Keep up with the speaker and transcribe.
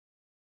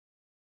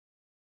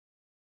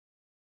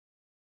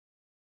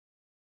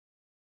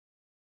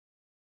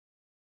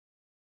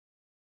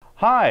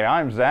Hi,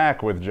 I'm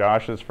Zach with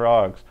Josh's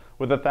Frogs.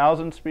 With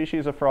 1,000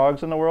 species of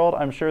frogs in the world,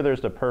 I'm sure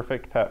there's the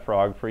perfect pet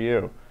frog for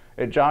you.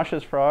 At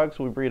Josh's Frogs,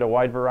 we breed a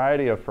wide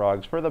variety of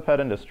frogs for the pet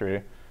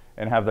industry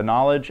and have the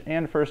knowledge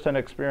and first-hand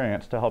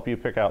experience to help you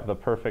pick out the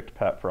perfect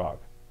pet frog.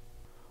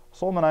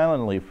 Solomon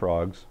Island leaf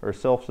frogs, or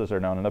SILFs as they're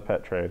known in the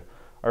pet trade,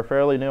 are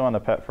fairly new on the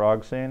pet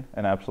frog scene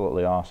and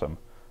absolutely awesome.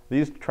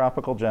 These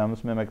tropical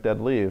gems mimic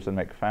dead leaves and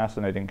make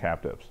fascinating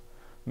captives.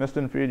 Mist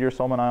and feed your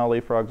Solomon Isle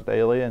leaf frogs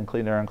daily and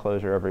clean their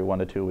enclosure every 1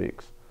 to 2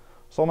 weeks.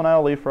 Solomon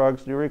Isle leaf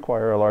frogs do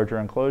require a larger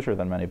enclosure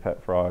than many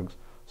pet frogs,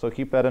 so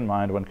keep that in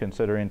mind when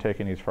considering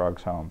taking these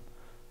frogs home.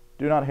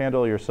 Do not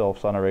handle your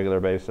SILFs on a regular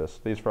basis.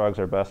 These frogs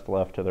are best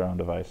left to their own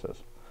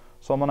devices.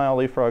 Solomon Isle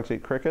leaf frogs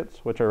eat crickets,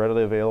 which are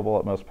readily available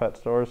at most pet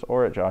stores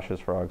or at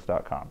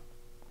joshsfrogs.com.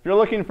 If you're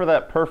looking for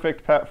that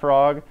perfect pet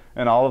frog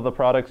and all of the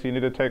products you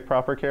need to take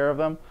proper care of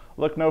them,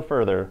 look no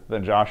further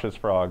than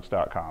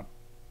joshsfrogs.com.